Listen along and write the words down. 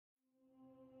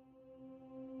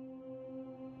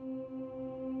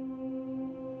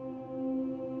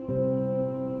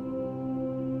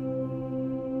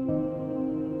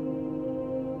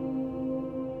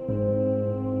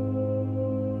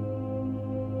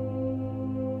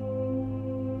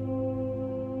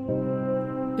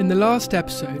In the last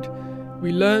episode,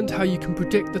 we learned how you can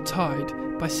predict the tide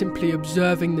by simply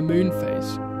observing the moon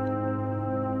phase.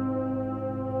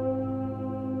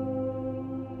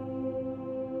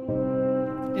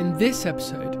 In this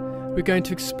episode, we're going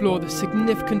to explore the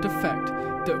significant effect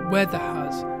that weather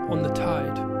has on the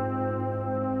tide.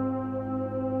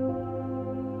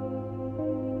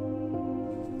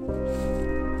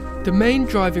 The main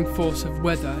driving force of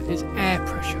weather is air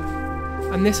pressure,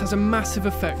 and this has a massive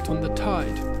effect on the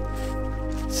tide.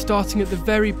 Starting at the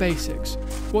very basics,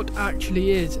 what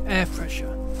actually is air pressure?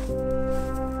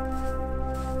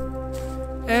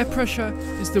 Air pressure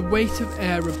is the weight of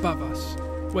air above us.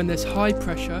 When there's high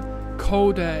pressure,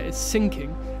 cold air is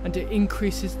sinking and it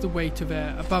increases the weight of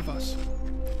air above us.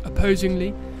 Opposingly,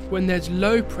 when there's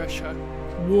low pressure,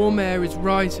 warm air is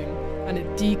rising and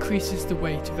it decreases the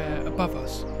weight of air above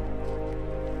us.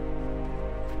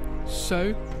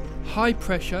 So, high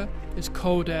pressure is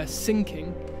cold air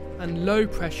sinking and low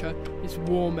pressure is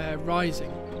warm air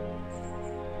rising.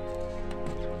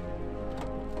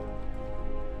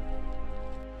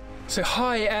 So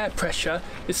high air pressure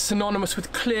is synonymous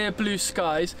with clear blue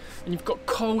skies, and you've got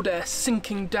cold air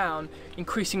sinking down,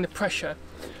 increasing the pressure.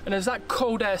 And as that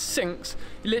cold air sinks,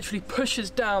 it literally pushes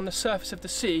down the surface of the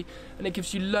sea and it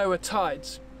gives you lower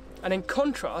tides. And in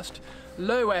contrast,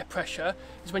 low air pressure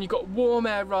is when you've got warm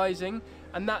air rising,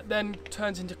 and that then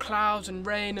turns into clouds and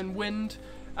rain and wind.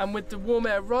 And with the warm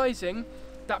air rising,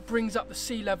 that brings up the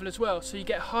sea level as well, so you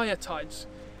get higher tides.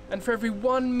 And for every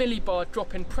 1 millibar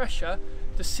drop in pressure,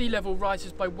 the sea level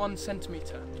rises by 1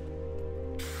 centimetre.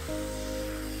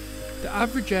 The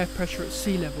average air pressure at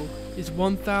sea level is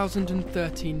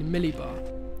 1013 millibar,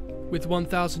 with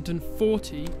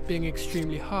 1040 being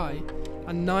extremely high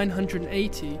and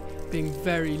 980 being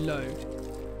very low.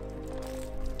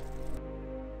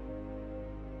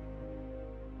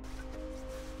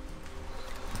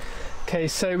 Okay,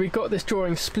 so we got this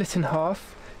drawing split in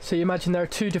half, so you imagine there are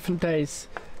 2 different days.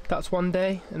 That's one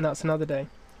day and that's another day.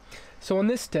 So on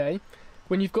this day,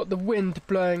 when you've got the wind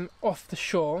blowing off the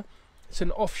shore, it's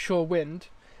an offshore wind,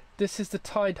 this is the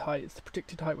tide height, it's the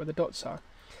predicted height where the dots are.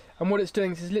 And what it's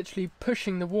doing is literally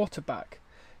pushing the water back,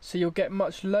 so you'll get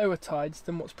much lower tides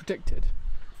than what's predicted.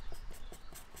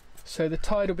 So the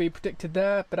tide will be predicted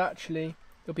there, but actually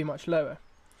it'll be much lower.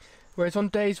 Whereas on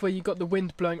days where you've got the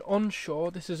wind blowing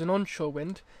onshore, this is an onshore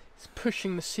wind, it's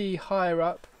pushing the sea higher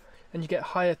up and you get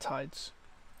higher tides.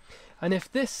 And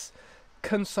if this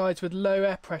coincides with low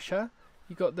air pressure,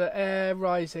 you've got the air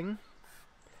rising,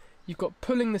 you've got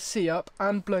pulling the sea up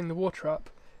and blowing the water up,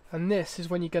 and this is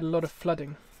when you get a lot of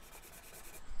flooding.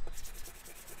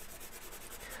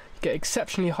 You get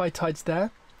exceptionally high tides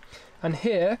there, and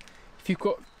here, if you've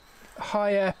got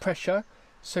high air pressure,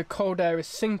 so cold air is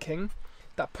sinking,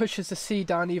 that pushes the sea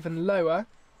down even lower,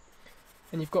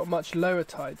 and you've got much lower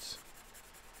tides.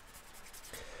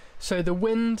 So the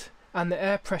wind and the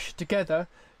air pressure together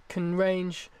can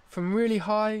range from really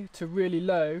high to really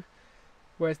low,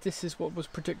 whereas this is what was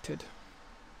predicted.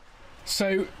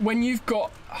 So when you've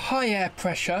got high air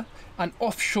pressure and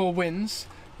offshore winds,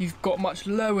 you've got much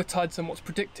lower tides than what's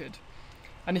predicted.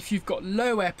 And if you've got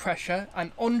low air pressure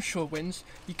and onshore winds,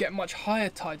 you get much higher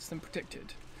tides than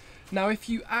predicted. Now if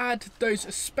you add those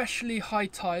especially high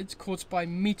tides caused by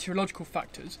meteorological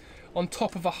factors on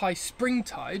top of a high spring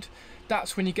tide,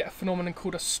 that's when you get a phenomenon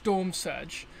called a storm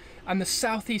surge. And the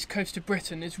southeast coast of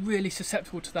Britain is really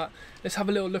susceptible to that. Let's have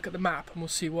a little look at the map and we'll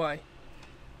see why.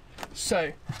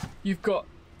 So you've got,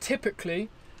 typically,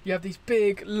 you have these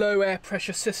big low air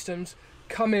pressure systems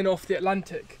come in off the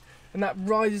Atlantic, and that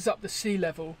rises up the sea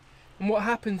level. And what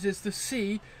happens is the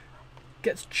sea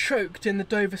gets choked in the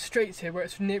Dover Straits here, where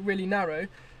it's really narrow,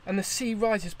 and the sea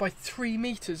rises by 3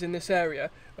 meters in this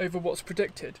area over what's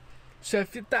predicted. So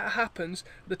if that happens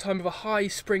at the time of a high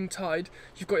spring tide,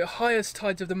 you've got your highest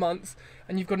tides of the month,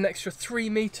 and you've got an extra 3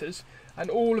 meters, and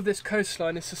all of this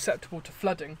coastline is susceptible to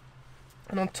flooding.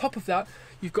 And on top of that,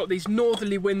 you've got these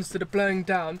northerly winds that are blowing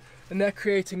down, and they're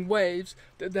creating waves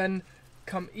that then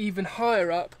come even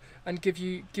higher up and give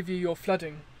you your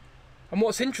flooding. And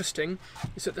what's interesting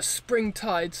is that the spring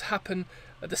tides happen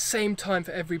at the same time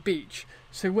for every beach.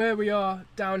 So where we are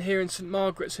down here in St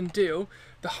Margarets and Deal,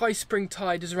 the high spring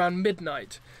tide is around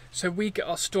midnight. So we get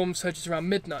our storm surges around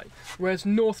midnight. Whereas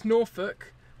North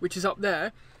Norfolk, which is up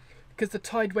there, because the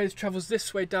tide waves travels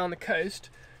this way down the coast,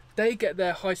 they get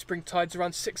their high spring tides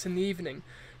around 6 in the evening.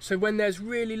 So when there's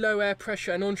really low air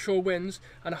pressure and onshore winds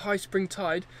and a high spring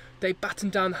tide, they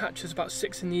batten down the hatches about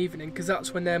 6 in the evening, because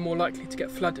that's when they're more likely to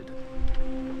get flooded.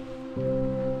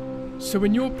 So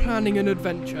when you're planning an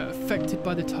adventure affected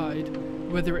by the tide,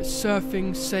 whether it's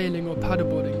surfing, sailing or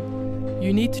paddleboarding,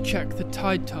 you need to check the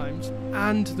tide times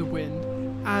and the wind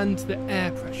and the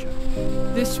air pressure.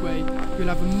 This way you'll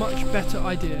have a much better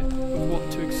idea of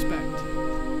what to expect.